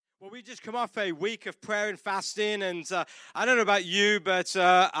Well, we just come off a week of prayer and fasting, and I don't know about you, but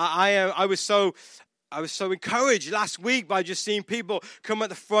I was so encouraged last week by just seeing people come at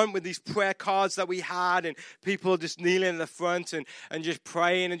the front with these prayer cards that we had, and people just kneeling at the front and just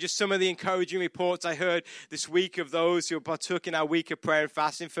praying, and just some of the encouraging reports I heard this week of those who partook in our week of prayer and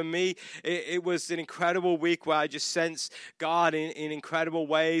fasting. For me, it was an incredible week where I just sensed God in incredible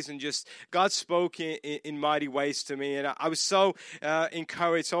ways, and just God spoke in mighty ways to me, and I was so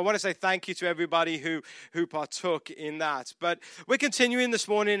encouraged. So I want to say thank you to everybody who partook in that. But we're continuing this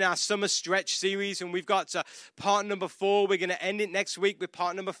morning in our summer stretch series, and we've got part number 4. We're going to end it next week with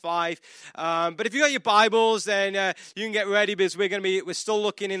part number 5. But if you got your Bibles, then you can get ready, because we're still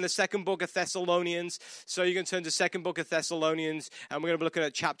looking in the second book of Thessalonians. So you can turn to second book of Thessalonians, and we're going to be looking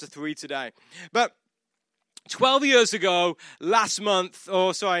at chapter 3 today. But 12 years ago, this month,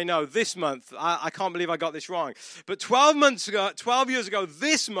 I can't believe I got this wrong. But 12 years ago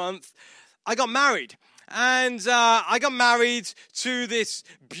this month, I got married. And I got married to this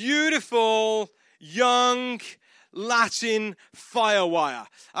beautiful, young Latin firewire.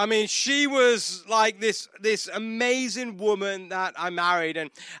 I mean, she was like this amazing woman that I married.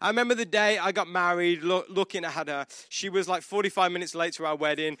 And I remember the day I got married, looking at her. She was like 45 minutes late to our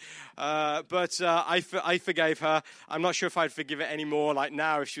wedding, but I forgave her. I'm not sure if I'd forgive it anymore, like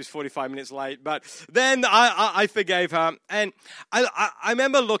now, if she was 45 minutes late. But then I forgave her. And I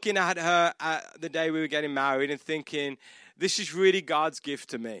remember looking at her the day we were getting married and thinking, this is really God's gift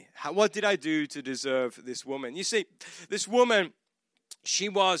to me. What did I do to deserve this woman? You see, this woman, she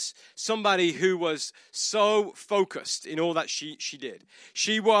was somebody who was so focused in all that she did.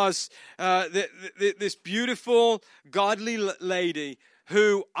 She was this beautiful, godly lady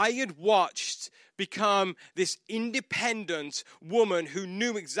who I had watched become this independent woman who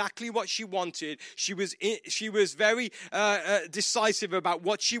knew exactly what she wanted. She was very decisive about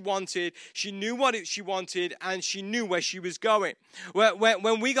what she wanted. She knew what she wanted, and she knew where she was going.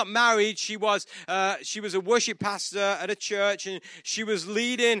 When we got married, she was a worship pastor at a church, and she was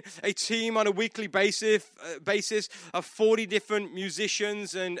leading a team on a weekly basis of 40 different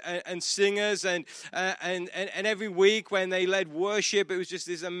musicians and singers, and every week when they led worship, it was just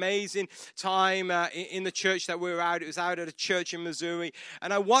this amazing time in the church that we were out. It was out at a church in Missouri,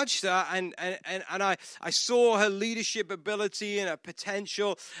 and I watched her, and I saw her leadership ability and her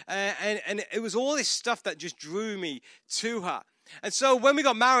potential, and it was all this stuff that just drew me to her. And so when we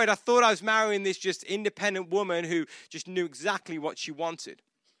got married, I thought I was marrying this just independent woman who just knew exactly what she wanted.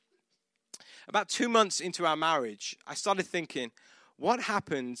 About 2 months into our marriage, I started thinking, what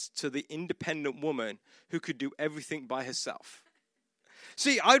happens to the independent woman who could do everything by herself?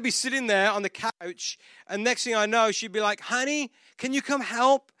 See, I'd be sitting there on the couch, and next thing I know, she'd be like, honey, can you come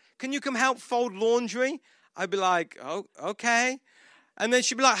help? Can you come help fold laundry? I'd be like, oh, okay. And then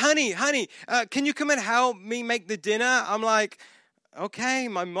she'd be like, honey, can you come and help me make the dinner? I'm like, okay,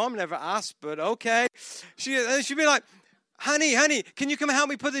 my mom never asked, but okay. She'd be like, honey, can you come and help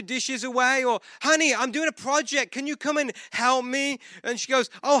me put the dishes away? Or, honey, I'm doing a project. Can you come and help me? And she goes,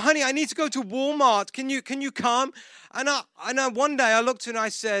 oh, honey, I need to go to Walmart. Can you come? And one day I looked at her and I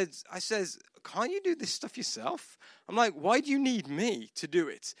says, can't you do this stuff yourself? I'm like, why do you need me to do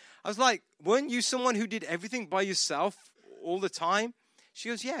it? I was like, weren't you someone who did everything by yourself all the time? She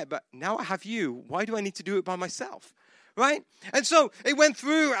goes, yeah, but now I have you. Why do I need to do it by myself? Right? And so it went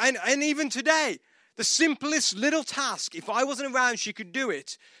through, and even today, the simplest little task, if I wasn't around, she could do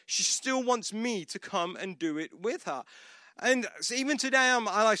it. She still wants me to come and do it with her. And so even today,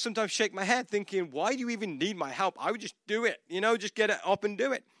 I sometimes shake my head thinking, why do you even need my help? I would just do it, just get it up and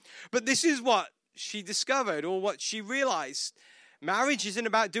do it. But this is what she discovered, or what she realized. Marriage isn't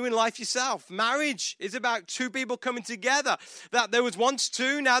about doing life yourself. Marriage is about two people coming together. That there was once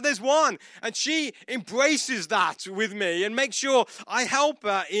two, now there's one. And she embraces that with me and makes sure I help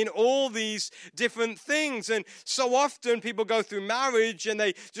her in all these different things. And so often people go through marriage and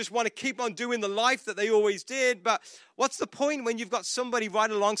they just want to keep on doing the life that they always did. But what's the point when you've got somebody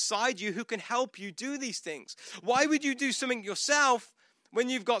right alongside you who can help you do these things? Why would you do something yourself when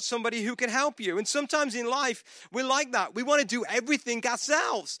you've got somebody who can help you? And sometimes in life, we're like that. We want to do everything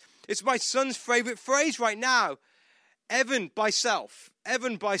ourselves. It's my son's favorite phrase right now. Evan by self.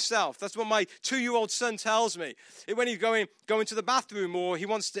 Evan by self. That's what my 2-year-old son tells me. When he's going to the bathroom or he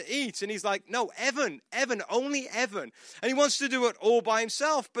wants to eat, and he's like, no, Evan, only Evan. And he wants to do it all by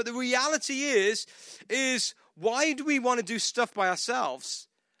himself. But the reality is why do we want to do stuff by ourselves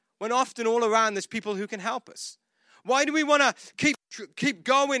when often all around there's people who can help us? Why do we want to keep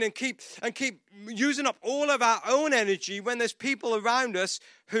going and keep using up all of our own energy when there's people around us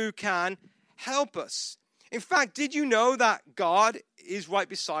who can help us? In fact, did you know that God is right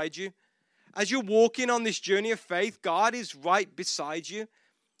beside you? As you're walking on this journey of faith, God is right beside you,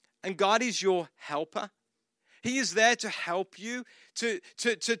 and God is your helper. He is there to help you,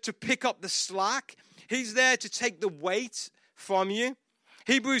 to pick up the slack. He's there to take the weight from you.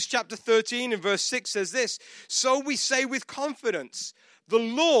 Hebrews chapter 13 and verse 6 says this, "So we say with confidence, the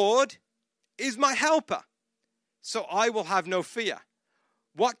Lord is my helper, so I will have no fear.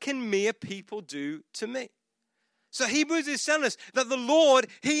 What can mere people do to me?" So Hebrews is telling us that the Lord,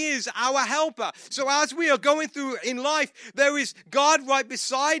 He is our helper. So as we are going through in life, there is God right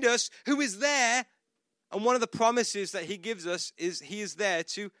beside us who is there. And one of the promises that He gives us is He is there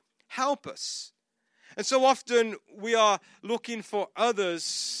to help us. And so often we are looking for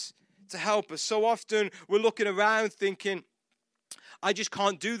others to help us. So often we're looking around thinking, I just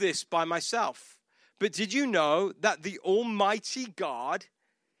can't do this by myself. But did you know that the Almighty God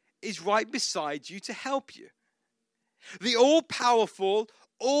is right beside you to help you? The all-powerful,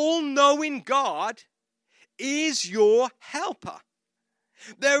 all-knowing God is your helper.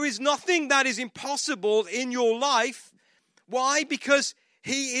 There is nothing that is impossible in your life. Why? Because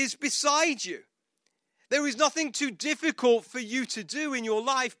He is beside you. There is nothing too difficult for you to do in your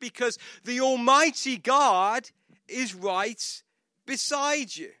life because the Almighty God is right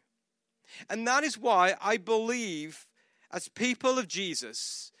beside you. And that is why I believe, as people of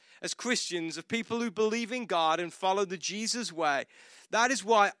Jesus, as Christians, of people who believe in God and follow the Jesus way, that is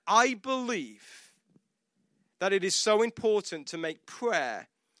why I believe that it is so important to make prayer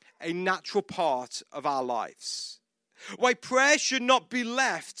a natural part of our lives. Why prayer should not be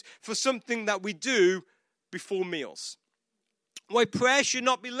left for something that we do before meals. Why prayer should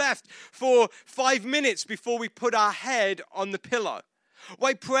not be left for 5 minutes before we put our head on the pillow.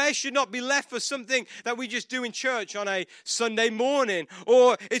 Why prayer should not be left for something that we just do in church on a Sunday morning,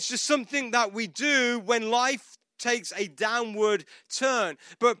 or it's just something that we do when life takes a downward turn.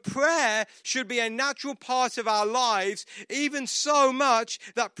 But prayer should be a natural part of our lives, even so much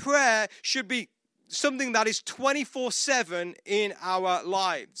that prayer should be something that is 24/7 in our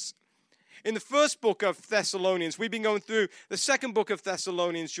lives. In the first book of Thessalonians, we've been going through the second book of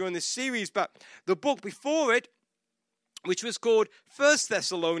Thessalonians during this series, but the book before it, which was called 1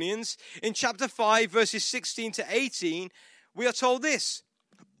 Thessalonians, in chapter 5, verses 16 to 18, we are told this: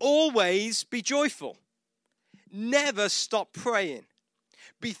 always be joyful. Never stop praying.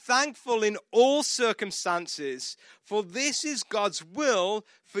 Be thankful in all circumstances, for this is God's will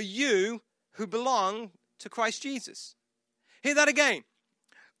for you who belong to Christ Jesus. Hear that again.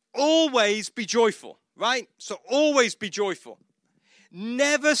 Always be joyful, right? So always be joyful.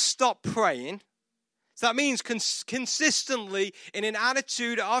 Never stop praying. So that means consistently in an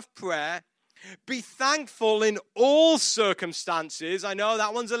attitude of prayer. Be thankful in all circumstances. I know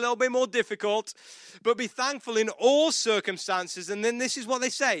that one's a little bit more difficult, but be thankful in all circumstances. And then this is what they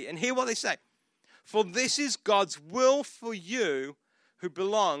say, and hear what they say. For this is God's will for you who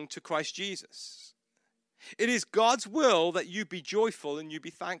belong to Christ Jesus. It is God's will that you be joyful and you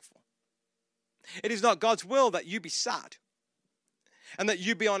be thankful. It is not God's will that you be sad and that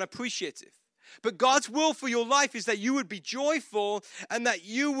you be unappreciative. But God's will for your life is that you would be joyful and that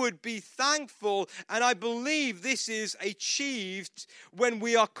you would be thankful. And I believe this is achieved when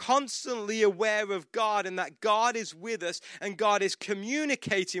we are constantly aware of God and that God is with us and God is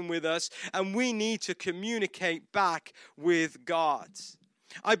communicating with us, and we need to communicate back with God.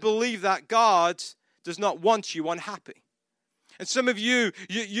 I believe that God does not want you unhappy. And some of you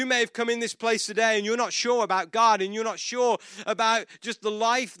may have come in this place today and you're not sure about God and you're not sure about just the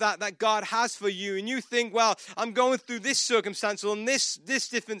life that God has for you. And you think, well, I'm going through this circumstance or this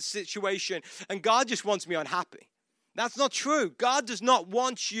different situation and God just wants me unhappy. That's not true. God does not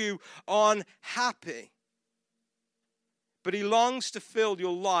want you unhappy. But He longs to fill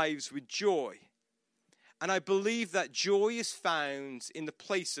your lives with joy. And I believe that joy is found in the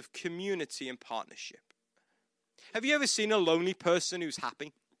place of community and partnership. Have you ever seen a lonely person who's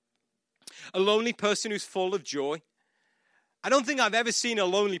happy? A lonely person who's full of joy? I don't think I've ever seen a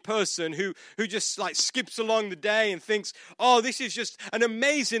lonely person who just like skips along the day and thinks, oh, this is just an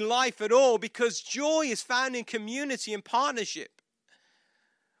amazing life at all, because joy is found in community and partnership.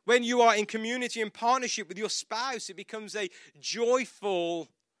 When you are in community and partnership with your spouse, it becomes a joyful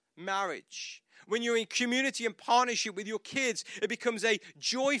marriage. When you're in community and partnership with your kids, it becomes a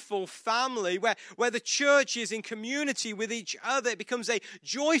joyful family. Where the church is in community with each other, it becomes a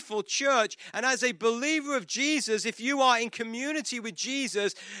joyful church. And as a believer of Jesus, if you are in community with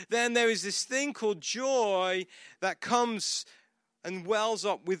Jesus, then there is this thing called joy that comes and wells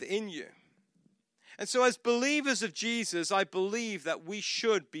up within you. And so as believers of Jesus, I believe that we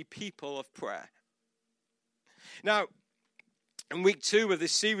should be people of prayer. Now, in week 2 of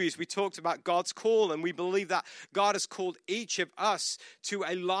this series, we talked about God's call, and we believe that God has called each of us to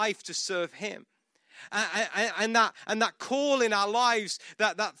a life to serve him. And that call in our lives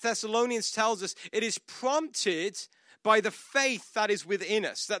that Thessalonians tells us, it is prompted by the faith that is within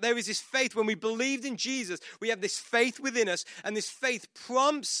us. That there is this faith when we believed in Jesus, we have this faith within us, and this faith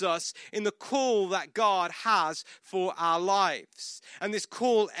prompts us in the call that God has for our lives. And this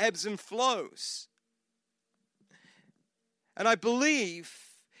call ebbs and flows. And I believe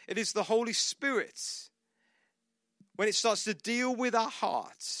it is the Holy Spirit, when it starts to deal with our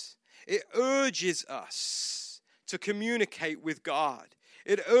hearts, it urges us to communicate with God.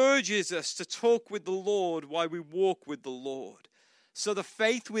 It urges us to talk with the Lord while we walk with the Lord. So the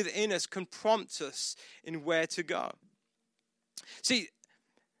faith within us can prompt us in where to go. See,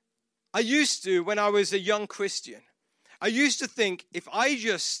 I used to, when I was a young Christian, I used to think if I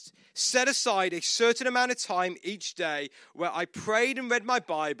just set aside a certain amount of time each day where I prayed and read my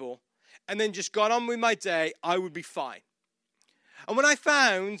Bible and then just got on with my day, I would be fine. And what I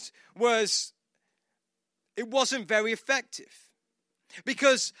found was it wasn't very effective.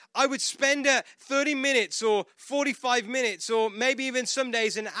 Because I would spend 30 minutes or 45 minutes or maybe even some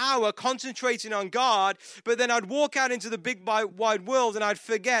days an hour concentrating on God, but then I'd walk out into the big wide world and I'd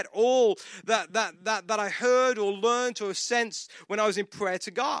forget all that I heard or learned or sensed when I was in prayer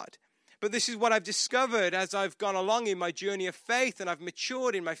to God. But this is what I've discovered as I've gone along in my journey of faith and I've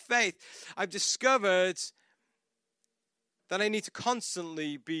matured in my faith. I've discovered that I need to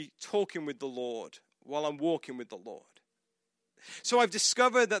constantly be talking with the Lord while I'm walking with the Lord. So I've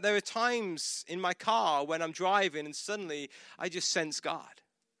discovered that there are times in my car when I'm driving and suddenly I just sense God.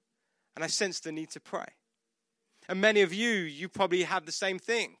 And I sense the need to pray. And many of you probably have the same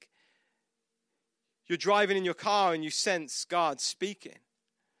thing. You're driving in your car and you sense God speaking.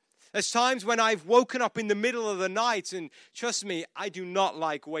 There's times when I've woken up in the middle of the night, and trust me, I do not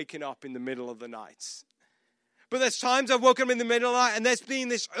like waking up in the middle of the night. But there's times I've woken up in the middle of the night and there's been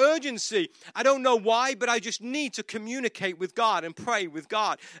this urgency. I don't know why, but I just need to communicate with God and pray with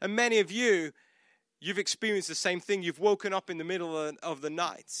God. And many of you, you've experienced the same thing. You've woken up in the middle of the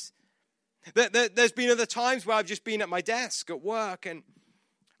night. There's been other times where I've just been at my desk at work and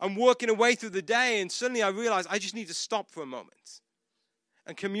I'm working away through the day and suddenly I realize I just need to stop for a moment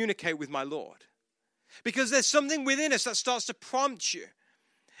and communicate with my Lord. Because there's something within us that starts to prompt you.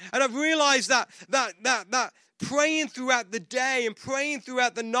 And I've realized that praying throughout the day and praying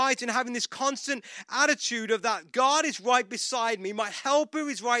throughout the night and having this constant attitude of that God is right beside me, my helper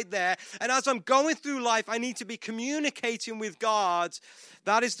is right there, and as I'm going through life, I need to be communicating with God.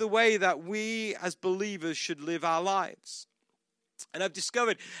 That is the way that we as believers should live our lives. And I've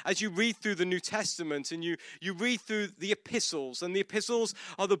discovered as you read through the New Testament and you read through the epistles, and the epistles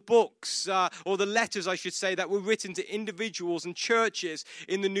are the books or the letters, I should say, that were written to individuals and churches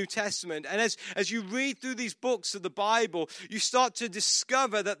in the New Testament. And as you read through these books of the Bible, you start to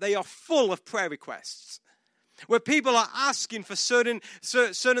discover that they are full of prayer requests, where people are asking for certain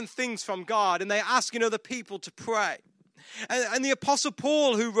things from God, and they're asking other people to pray. And the Apostle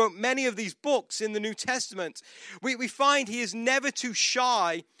Paul, who wrote many of these books in the New Testament, we find he is never too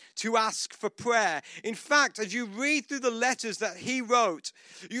shy to ask for prayer. In fact, as you read through the letters that he wrote,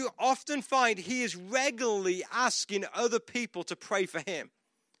 you often find he is regularly asking other people to pray for him.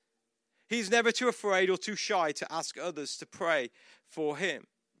 He's never too afraid or too shy to ask others to pray for him.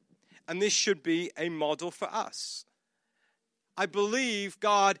 And this should be a model for us. I believe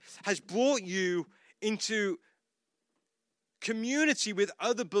God has brought you into community with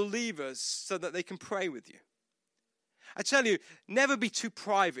other believers so that they can pray with you. I tell you, never be too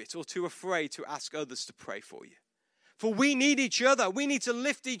private or too afraid to ask others to pray for you. For we need each other. We need to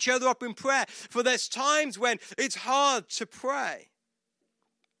lift each other up in prayer. For there's times when it's hard to pray.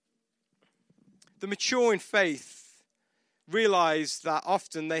 The mature in faith realize that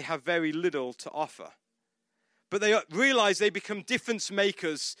often they have very little to offer. But they realize they become difference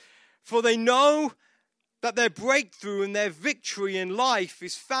makers, for they know that their breakthrough and their victory in life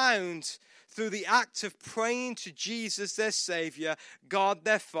is found through the act of praying to Jesus, their Savior, God,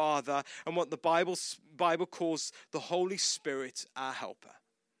 their Father, and what the Bible calls the Holy Spirit, our helper.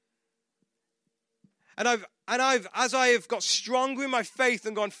 And as I have got stronger in my faith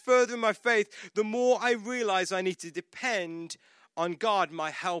and gone further in my faith, the more I realize I need to depend on God,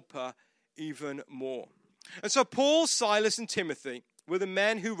 my helper, even more. And so Paul, Silas, and Timothy were the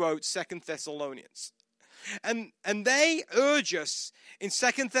men who wrote 2 Thessalonians. And they urge us in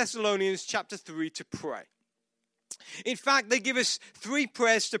 2 Thessalonians chapter 3 to pray. In fact, they give us 3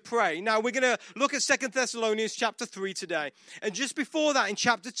 prayers to pray. Now, we're going to look at 2 Thessalonians chapter 3 today. And just before that, in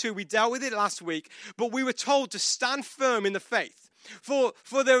chapter 2, we dealt with it last week, but we were told to stand firm in the faith.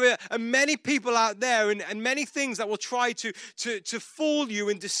 For there are many people out there and many things that will try to fool you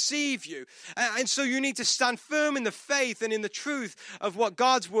and deceive you. And so you need to stand firm in the faith and in the truth of what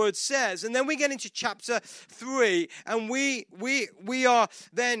God's word says. And then we get into chapter 3, and we are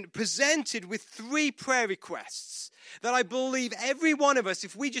then presented with 3 prayer requests that I believe every one of us,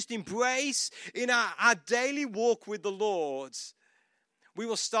 if we just embrace in our daily walk with the Lord, we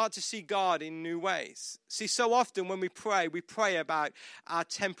will start to see God in new ways. See, so often when we pray about our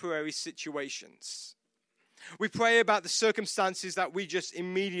temporary situations. We pray about the circumstances that we just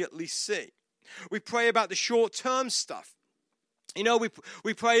immediately see. We pray about the short-term stuff. You know,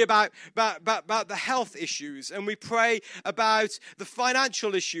 we pray about the health issues, and we pray about the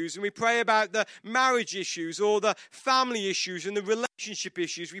financial issues, and we pray about the marriage issues or the family issues and the relationship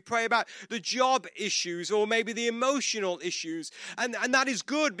issues. We pray about the job issues or maybe the emotional issues. And that is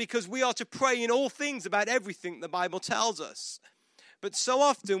good, because we are to pray in all things about everything the Bible tells us. But so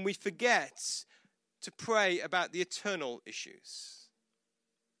often we forget to pray about the eternal issues.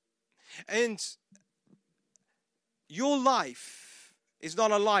 And your life is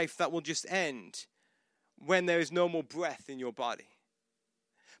not a life that will just end when there is no more breath in your body.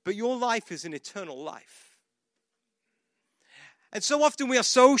 But your life is an eternal life. And so often we are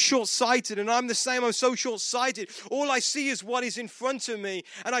so short-sighted, and I'm the same, I'm so short-sighted. All I see is what is in front of me,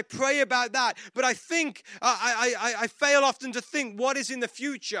 and I pray about that. But I think, I fail often to think what is in the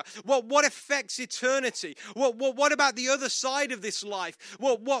future, what affects eternity, what about the other side of this life,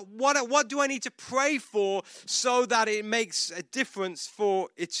 what do I need to pray for so that it makes a difference for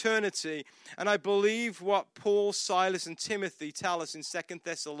eternity. And I believe what Paul, Silas, and Timothy tell us in 2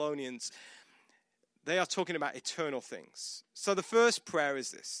 Thessalonians, they are talking about eternal things. So the first prayer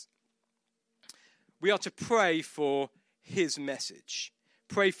is this. We are to pray for his message.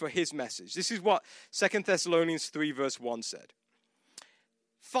 Pray for his message. This is what 2 Thessalonians 3 verse 1 said.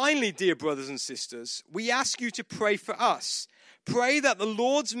 Finally, dear brothers and sisters, we ask you to pray for us. Pray that the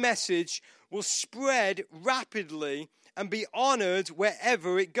Lord's message will spread rapidly and be honored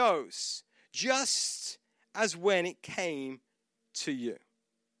wherever it goes, just as when it came to you.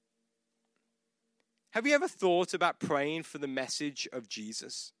 Have you ever thought about praying for the message of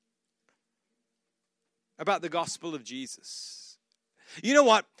Jesus? About the gospel of Jesus? You know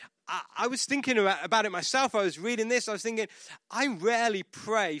what? I was thinking about it myself. I was reading this. I was thinking, I rarely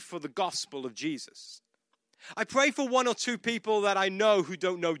pray for the gospel of Jesus. I pray for 1 or 2 people that I know who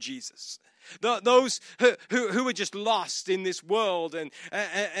don't know Jesus. Those who are just lost in this world and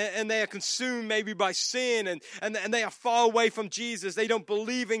they are consumed maybe by sin and they are far away from Jesus. They don't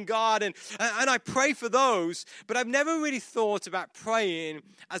believe in God and I pray for those, but I've never really thought about praying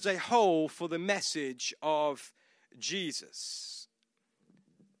as a whole for the message of Jesus.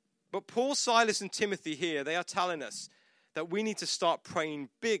 But Paul, Silas, and Timothy here, they are telling us that we need to start praying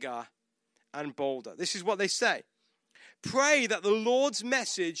bigger and bolder. This is what they say. Pray that the Lord's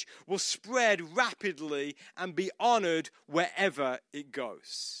message will spread rapidly and be honored wherever it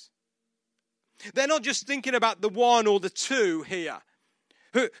goes. They're not just thinking about the 1 or the 2 here,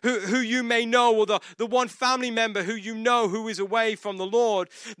 who you may know, or the one family member who you know who is away from the Lord.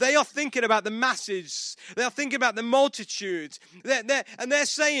 They are thinking about the masses. They are thinking about the multitudes. And they're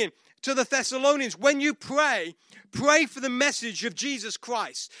saying to the Thessalonians, when you pray for the message of Jesus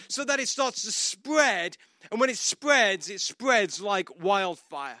Christ so that it starts to spread. And when it spreads like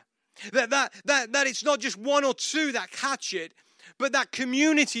wildfire. That it's not just 1 or 2 that catch it, but that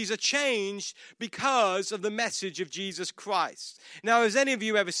communities are changed because of the message of Jesus Christ. Now, has any of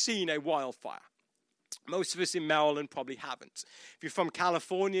you ever seen a wildfire? Most of us in Maryland probably haven't. If you're from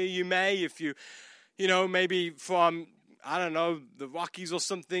California, you may. If you maybe from, I don't know, the Rockies or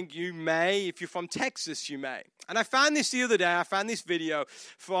something, you may. If you're from Texas, you may. And I found this the other day. I found this video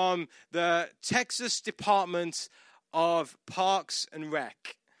from the Texas Department of Parks and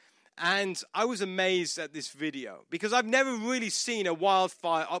Rec. And I was amazed at this video because I've never really seen a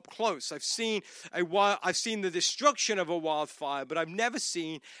wildfire up close. I've seen the destruction of a wildfire, but I've never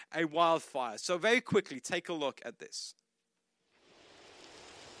seen a wildfire. So very quickly, take a look at this.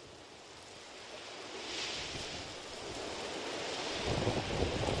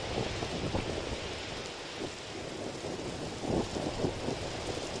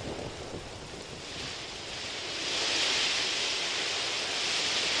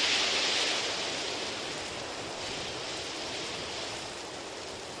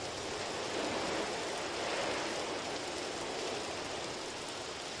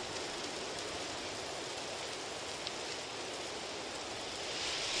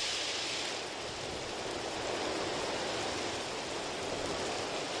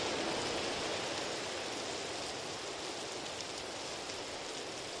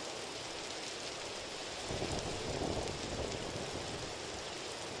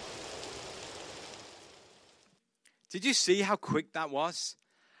 Did you see how quick that was?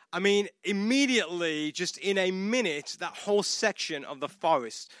 I mean, immediately, just in a minute, that whole section of the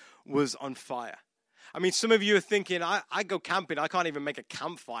forest was on fire. I mean, some of you are thinking, I go camping, I can't even make a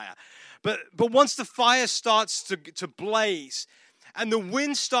campfire. But once the fire starts to blaze and the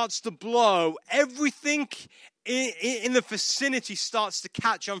wind starts to blow, everything in the vicinity starts to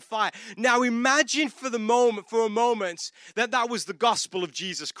catch on fire. Now imagine for a moment, that was the gospel of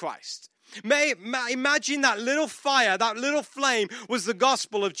Jesus Christ. Imagine that little fire, that little flame was the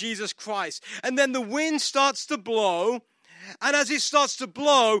gospel of Jesus Christ. And then the wind starts to blow. And as it starts to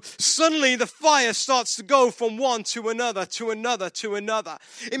blow, suddenly the fire starts to go from one to another, to another, to another.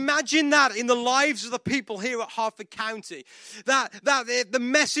 Imagine that in the lives of the people here at Hartford County. That the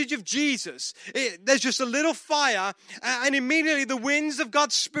message of Jesus, there's just a little fire, and immediately the winds of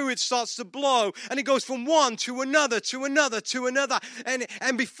God's Spirit starts to blow, and it goes from one to another, to another, to another.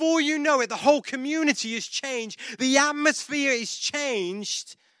 And before you know it, the whole community is changed. The atmosphere is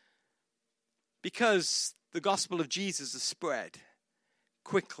changed because the gospel of Jesus is spread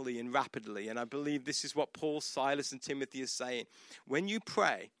quickly and rapidly. And I believe this is what Paul, Silas, and Timothy are saying. When you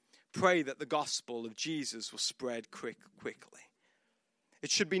pray that the gospel of Jesus will spread quickly.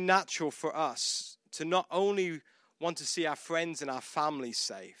 It should be natural for us to not only want to see our friends and our families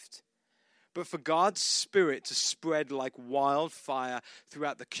saved, but for God's Spirit to spread like wildfire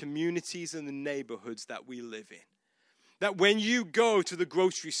throughout the communities and the neighborhoods that we live in. That when you go to the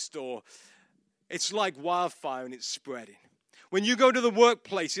grocery store, it's like wildfire and it's spreading. When you go to the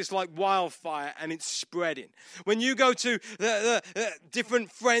workplace, it's like wildfire and it's spreading. When you go to the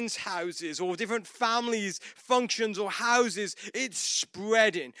different friends' houses or different families' functions or houses, it's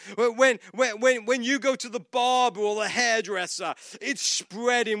spreading. When you go to the barber or the hairdresser, it's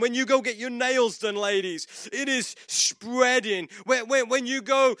spreading. When you go get your nails done, ladies, it is spreading. When you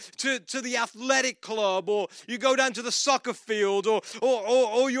go to the athletic club, or you go down to the soccer field, or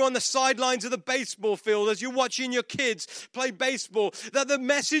you're on the sidelines of the baseball field as you're watching your kids play baseball, that the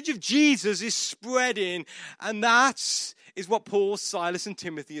message of Jesus is spreading. And that is what Paul, Silas, and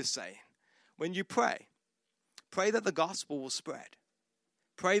Timothy are saying. When you pray that the gospel will spread.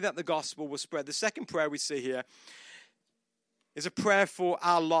 Pray that the gospel will spread. The second prayer we see here is a prayer for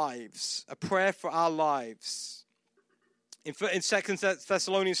our lives. A prayer for our lives. In 2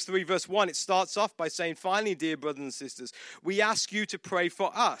 Thessalonians 3 verse 1, it starts off by saying, finally, dear brothers and sisters, we ask you to pray for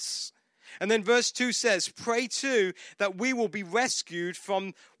us. And then verse 2 says, pray too that we will be rescued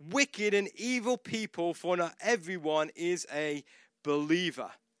from wicked and evil people, for not everyone is a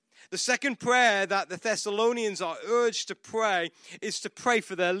believer. The second prayer that the Thessalonians are urged to pray is to pray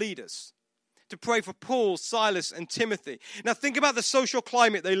for their leaders. To pray for Paul, Silas, and Timothy. Now think about the social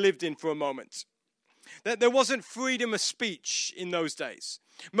climate they lived in for a moment. That there wasn't freedom of speech in those days.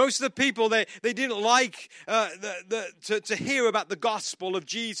 Most of the people, they didn't like to hear about the gospel of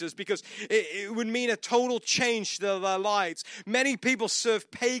Jesus because it would mean a total change to their lives. Many people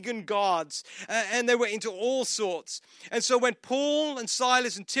served pagan gods and they were into all sorts. And so when Paul and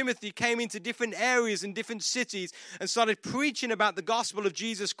Silas and Timothy came into different areas and different cities and started preaching about the gospel of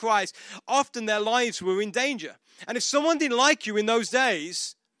Jesus Christ, often their lives were in danger. And if someone didn't like you in those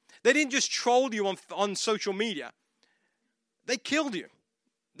days, they didn't just troll you on social media. They killed you.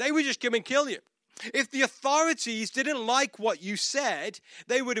 They would just come and kill you. If the authorities didn't like what you said,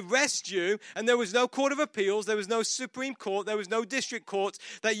 they would arrest you, and there was no court of appeals, there was no Supreme Court, there was no district courts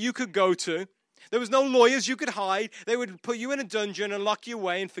that you could go to. There was no lawyers you could hide. They would put you in a dungeon and lock you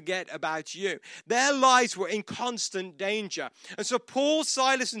away and forget about you. Their lives were in constant danger. And so Paul,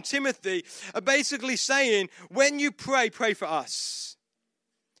 Silas, and Timothy are basically saying, when you pray for us.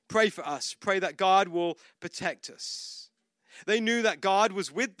 Pray for us. Pray that God will protect us. They knew that God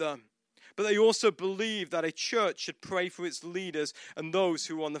was with them, but they also believed that a church should pray for its leaders and those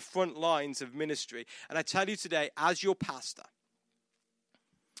who are on the front lines of ministry. And I tell you today, as your pastor,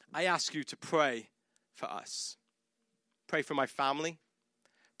 I ask you to pray for us. Pray for my family,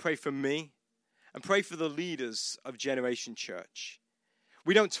 pray for me, and pray for the leaders of Generation Church.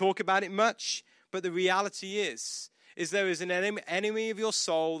 We don't talk about it much, but the reality is there is an enemy of your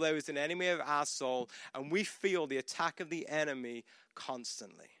soul, there is an enemy of our soul, and we feel the attack of the enemy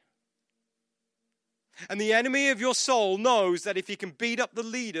constantly. And the enemy of your soul knows that if he can beat up the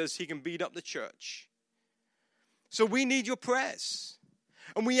leaders, he can beat up the church. So we need your prayers.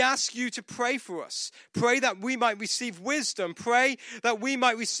 And we ask you to pray for us. Pray that we might receive wisdom. Pray that we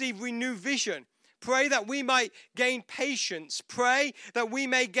might receive renewed vision. Pray that we might gain patience. Pray that we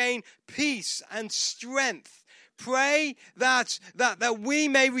may gain peace and strength. Pray that we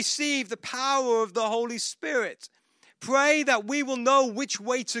may receive the power of the Holy Spirit. Pray that we will know which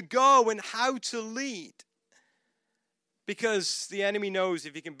way to go and how to lead. Because the enemy knows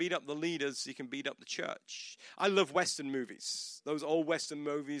if he can beat up the leaders, he can beat up the church. I love Western movies. Those old Western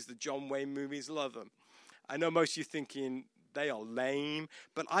movies, the John Wayne movies, love them. I know most of you thinking they are lame,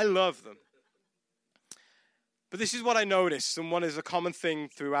 but I love them. But this is what I noticed, and what is a common thing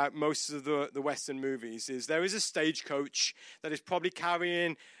throughout most of the Western movies, is there is a stagecoach that is probably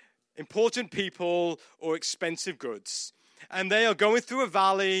carrying important people or expensive goods. And they are going through a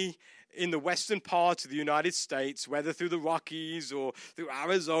valley in the western part of the United States, whether through the Rockies or through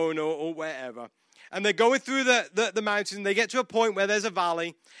Arizona or wherever. And they're going through the mountains, and they get to a point where there's a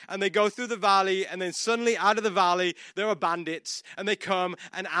valley, and they go through the valley, and then suddenly out of the valley, there are bandits, and they come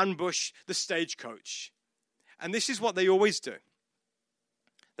and ambush the stagecoach. And this is what they always do.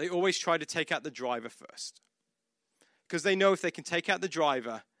 They always try to take out the driver first. Because they know if they can take out the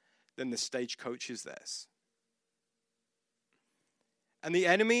driver, then the stagecoach is theirs. And the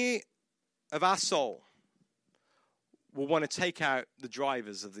enemy of our soul will want to take out the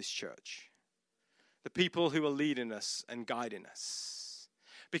drivers of this church. The people who are leading us and guiding us.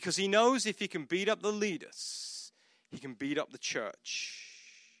 Because he knows if he can beat up the leaders, he can beat up the church.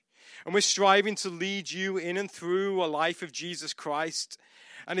 And we're striving to lead you in and through a life of Jesus Christ.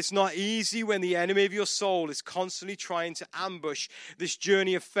 And it's not easy when the enemy of your soul is constantly trying to ambush this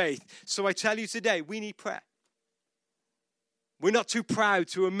journey of faith. So I tell you today, we need prayer. We're not too proud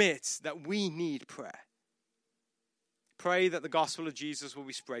to admit that we need prayer. Pray that the gospel of Jesus will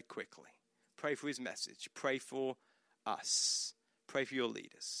be spread quickly. Pray for his message. Pray for us. Pray for your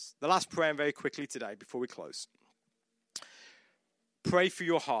leaders. The last prayer very quickly today before we close. Pray for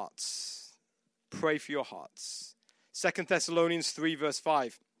your hearts. Pray for your hearts. 2 Thessalonians 3 verse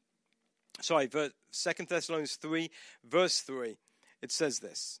 5. 2 Thessalonians 3 verse 3. It says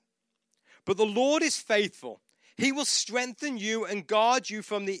this. But the Lord is faithful. He will strengthen you and guard you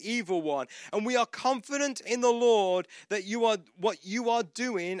from the evil one. And we are confident in the Lord that you are what you are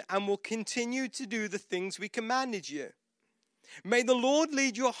doing and will continue to do the things we commanded you. May the Lord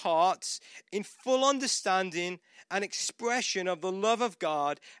lead your hearts in full understanding and expression of the love of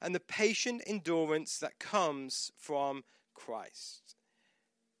God and the patient endurance that comes from Christ.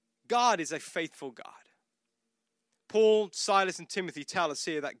 God is a faithful God. Paul, Silas, and Timothy tell us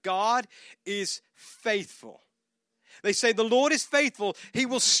here that God is faithful. They say the Lord is faithful. He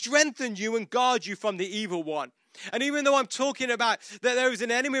will strengthen you and guard you from the evil one. And even though I'm talking about that there is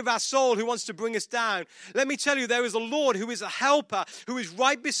an enemy of our soul who wants to bring us down, let me tell you, there is a Lord who is a helper, who is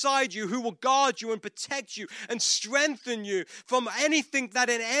right beside you, who will guard you and protect you and strengthen you from anything that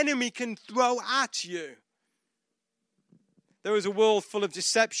an enemy can throw at you. There is a world full of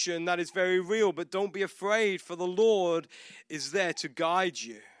deception that is very real, but don't be afraid, for the Lord is there to guide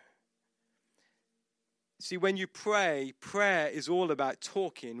you. See, when you pray, prayer is all about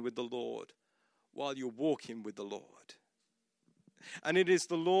talking with the Lord while you're walking with the Lord. And it is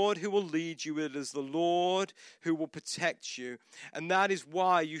the Lord who will lead you. It is the Lord who will protect you. And that is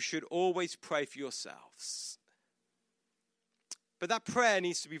why you should always pray for yourselves. But that prayer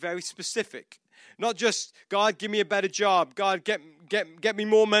needs to be very specific. Not just, God, give me a better job. God, get me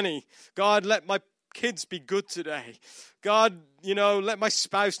more money. God, let my kids be good today. God, let my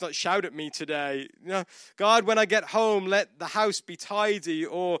spouse not shout at me today. God, when I get home, let the house be tidy.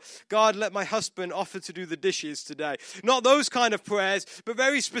 Or God, let my husband offer to do the dishes today. Not those kind of prayers, but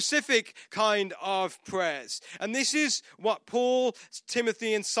very specific kind of prayers. And this is what Paul,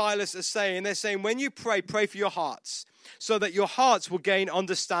 Timothy, and Silas are saying. They're saying, when you pray, pray for your hearts, so that your hearts will gain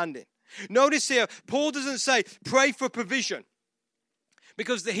understanding. Notice here, Paul doesn't say, pray for provision.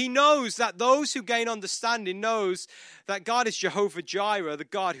 Because he knows that those who gain understanding knows that God is Jehovah Jireh, the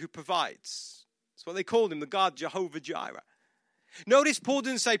God who provides. That's what they called him, the God Jehovah Jireh. Notice Paul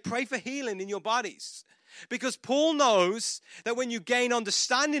didn't say pray for healing in your bodies. Because Paul knows that when you gain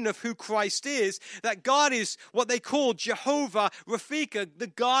understanding of who Christ is, that God is what they call Jehovah Rafika, the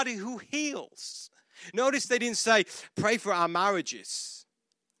God who heals. Notice they didn't say pray for our marriages.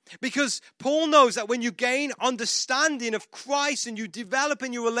 Because Paul knows that when you gain understanding of Christ and you develop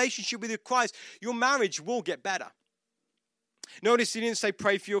in your relationship with Christ, your marriage will get better. Notice he didn't say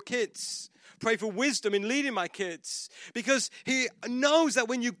pray for your kids. Pray for wisdom in leading my kids. Because he knows that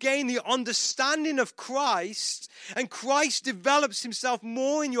when you gain the understanding of Christ and Christ develops himself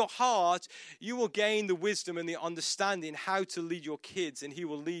more in your heart, you will gain the wisdom and the understanding how to lead your kids, and he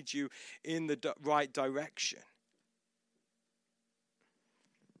will lead you in the right direction.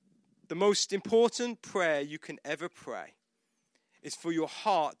 The most important prayer you can ever pray is for your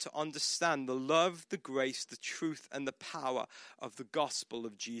heart to understand the love, the grace, the truth, and the power of the gospel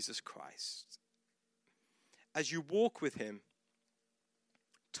of Jesus Christ. As you walk with him,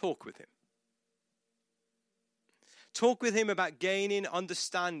 talk with him. Talk with him about gaining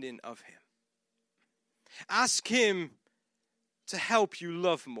understanding of him. Ask him to help you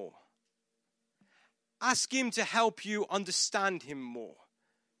love more. Ask him to help you understand him more.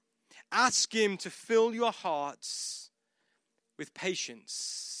 Ask him to fill your hearts with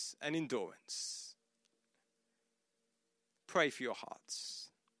patience and endurance. Pray for your hearts.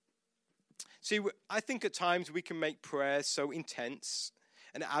 See, I think at times we can make prayer so intense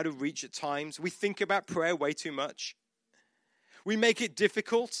and out of reach at times. We think about prayer way too much. We make it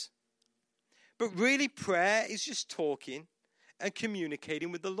difficult. But really, prayer is just talking and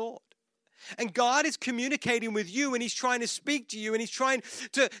communicating with the Lord. And God is communicating with you, and he's trying to speak to you, and he's trying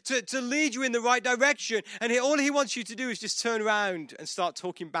to lead you in the right direction. And all he wants you to do is just turn around and start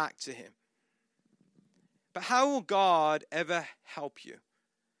talking back to him. But how will God ever help you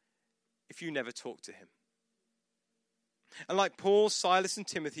if you never talk to him? And like Paul, Silas, and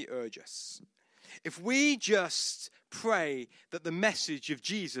Timothy urge us, if we just pray that the message of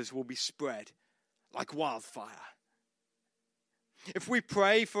Jesus will be spread like wildfire, if we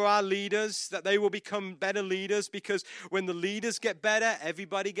pray for our leaders that they will become better leaders, because when the leaders get better,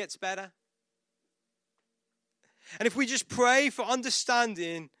 everybody gets better. And if we just pray for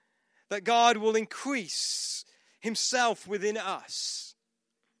understanding that God will increase himself within us,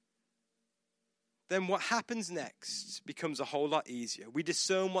 then what happens next becomes a whole lot easier. We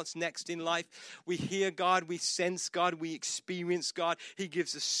discern what's next in life. We hear God, we sense God, we experience God. He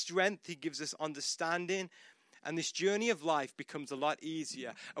gives us strength, he gives us understanding. And this journey of life becomes a lot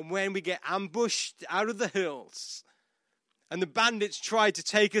easier. And when we get ambushed out of the hills and the bandits try to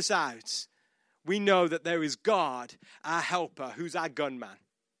take us out, we know that there is God, our helper, who's our gunman.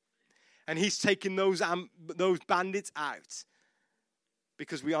 And he's taking those bandits out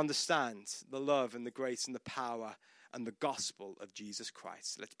because we understand the love and the grace and the power and the gospel of Jesus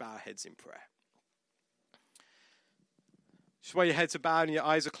Christ. Let's bow our heads in prayer. Just while your heads are bowed and your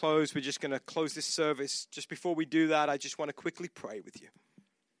eyes are closed, we're just going to close this service. Just before we do that, I just want to quickly pray with you.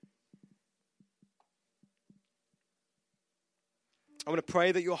 I want to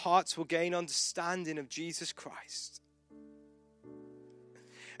pray that your hearts will gain understanding of Jesus Christ.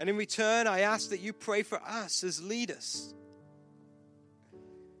 And in return, I ask that you pray for us as leaders.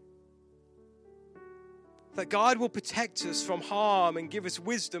 That God will protect us from harm and give us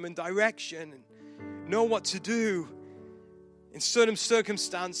wisdom and direction and know what to do in certain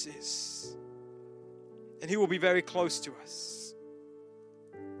circumstances. And he will be very close to us.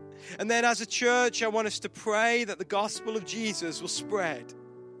 And then as a church, I want us to pray that the gospel of Jesus will spread.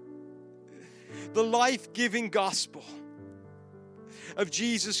 The life-giving gospel of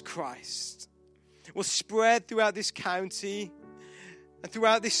Jesus Christ will spread throughout this county and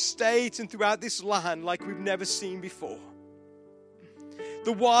throughout this state and throughout this land like we've never seen before.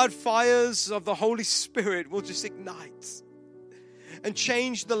 The wildfires of the Holy Spirit will just ignite and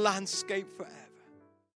change the landscape forever.